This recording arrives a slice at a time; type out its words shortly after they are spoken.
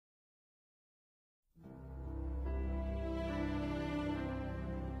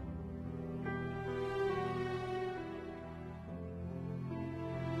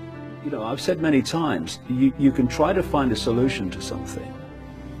I've said many times, you can try to find a solution to something,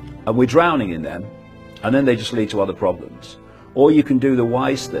 and we're drowning in them, and then they just lead to other problems. Or you can do the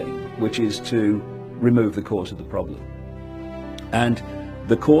wise thing, which is to remove the cause of the problem. And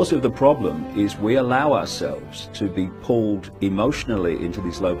the cause of the problem is we allow ourselves to be pulled emotionally into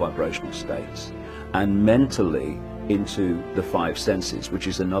these low vibrational states and mentally into the five senses, which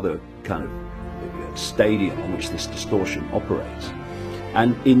is another kind of stadium on which this distortion operates.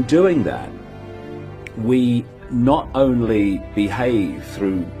 And in doing that, we not only behave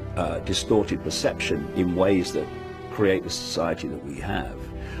through distorted perception in ways that create the society that we have,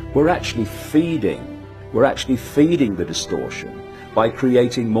 we're actually feeding the distortion by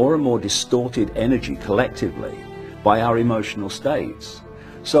creating more and more distorted energy collectively by our emotional states.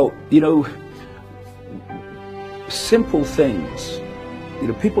 So, simple things,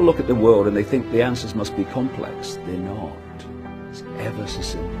 people look at the world and they think the answers must be complex. They're not. It's ever so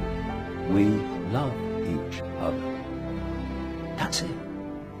simple. We love each other. That's it.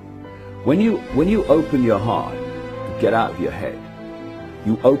 When you open your heart, get out of your head,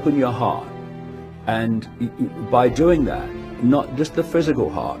 you open your heart, and by doing that, not just the physical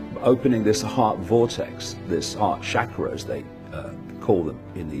heart, but opening this heart vortex, this heart chakra, as they call them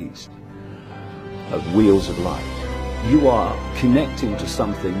in the East, wheels of light, you are connecting to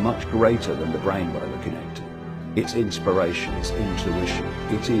something much greater than the brain will ever connect to. It's inspiration, it's intuition,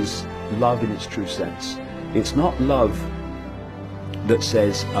 it is love in its true sense. It's not love that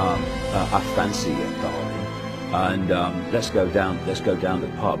says, I fancy you, darling, and let's go down the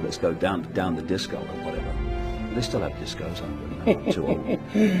pub, let's go down the disco or whatever. They still have discos, I'm too old.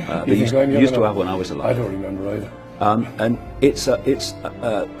 They used to have when I was alive. I don't remember either. And it's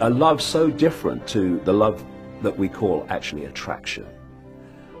a love so different to the love that we call actually attraction,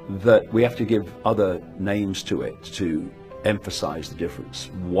 that we have to give other names to it to emphasize the difference.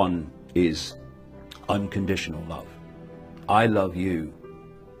 One is unconditional love. I love you,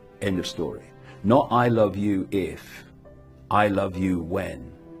 end of story. Not I love you if, I love you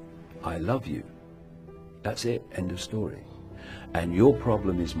when. I love you. That's it, end of story. And your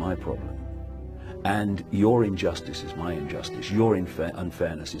problem is my problem. And your injustice is my injustice. Your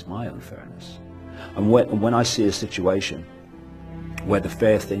unfairness is my unfairness. And when I see a situation where the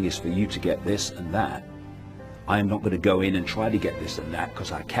fair thing is for you to get this and that, I am not going to go in and try to get this and that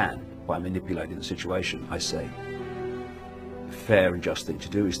because I can by manipulating the situation. I say, fair and just thing to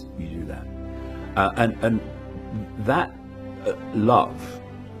do is you do that. And that love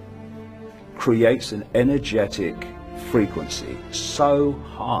creates an energetic frequency so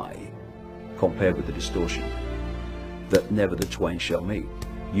high compared with the distortion that never the twain shall meet.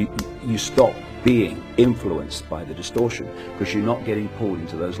 You stop being influenced by the distortion because you're not getting pulled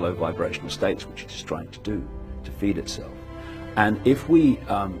into those low vibrational states which it is trying to do to feed itself. And if we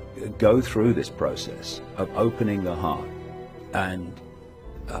go through this process of opening the heart and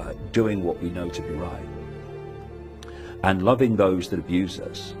doing what we know to be right and loving those that abuse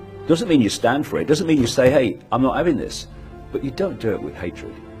us, doesn't mean you stand for it, doesn't mean you say, hey, I'm not having this, but you don't do it with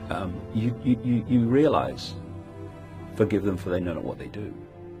hatred. You realize, forgive them for they know not what they do.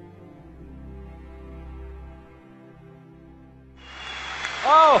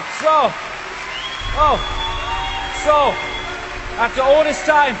 So, after all this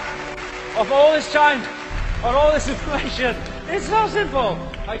time, on all this information, it's so simple.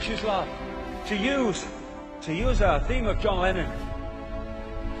 I choose love. To use a theme of John Lennon.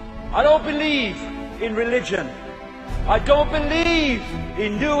 I don't believe in religion. I don't believe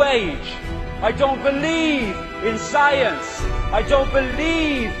in New Age. I don't believe in science. I don't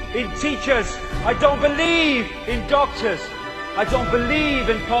believe in teachers. I don't believe in doctors. I don't believe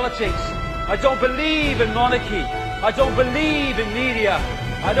in politics. I don't believe in monarchy. I don't believe in media.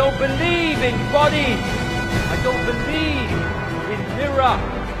 I don't believe in body. I don't believe in mirror.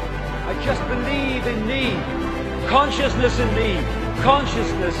 I just believe in me. Consciousness in me.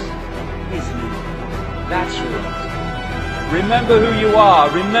 Consciousness is me. That's real. Remember who you are.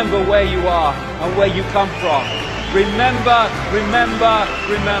 Remember where you are and where you come from. Remember, remember,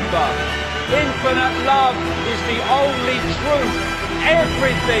 remember. Infinite love is the only truth.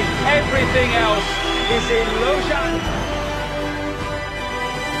 Everything else is illusion.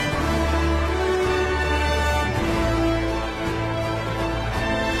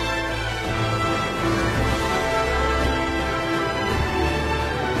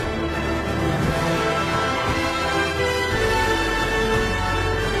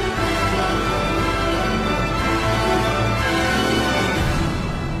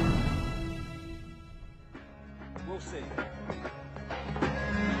 We'll see.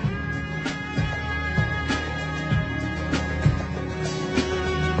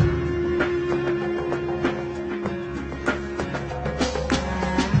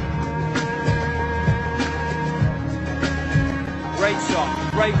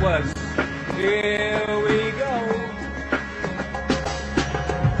 great words. Here we go.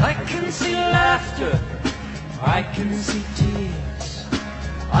 I can see laughter, I can see tears,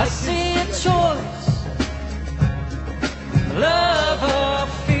 I see a choice, love or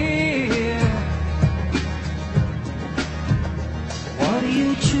fear. What do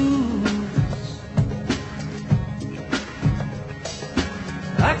you choose?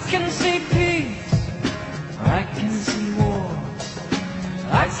 I can see peace, I can see war,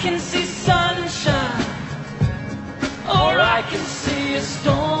 I can see sunshine, or I can see a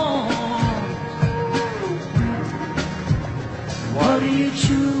storm. What do you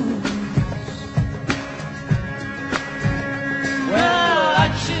choose? Well, I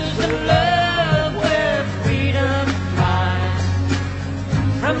choose a love where freedom flies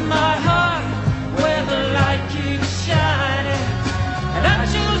from my heart, where the light keeps shining. And I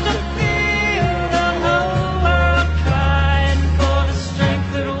choose to feel the whole world crying for the strength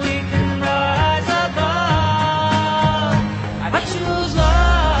that we can rise above. I choose love.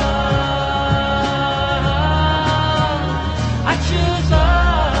 I choose love.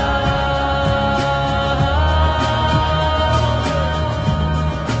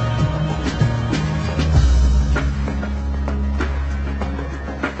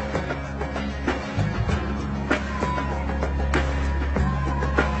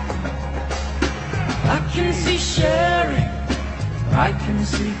 I can see sharing, I can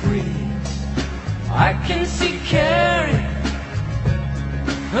see greed, I can see caring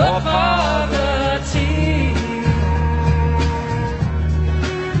or poverty.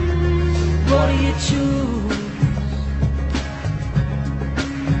 What do you choose?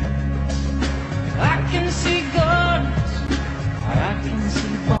 I can see guns, I can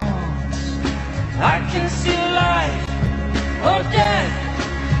see bombs, I can see life or death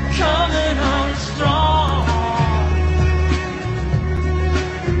coming on strong.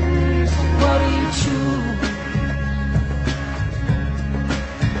 What do you choose?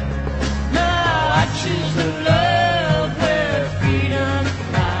 Now I choose the love where freedom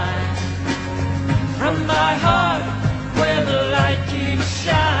flies from my heart, where the light keeps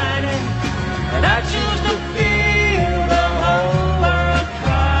shining. And I choose to feel the whole world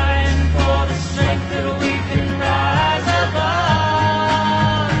crying for the strength that we can rise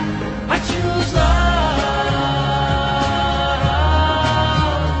above. I choose love.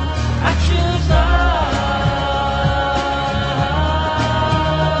 I choose love.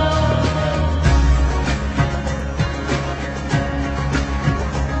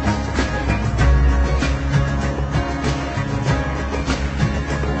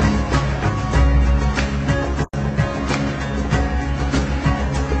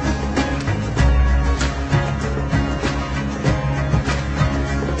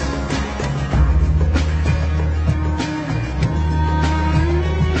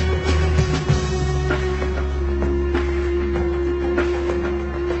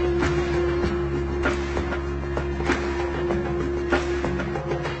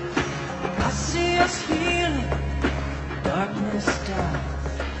 I see us healing, darkness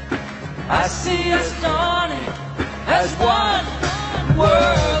dies. I see us dawning as one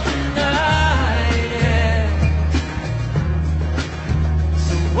world united.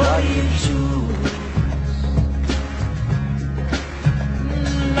 So what do you choose?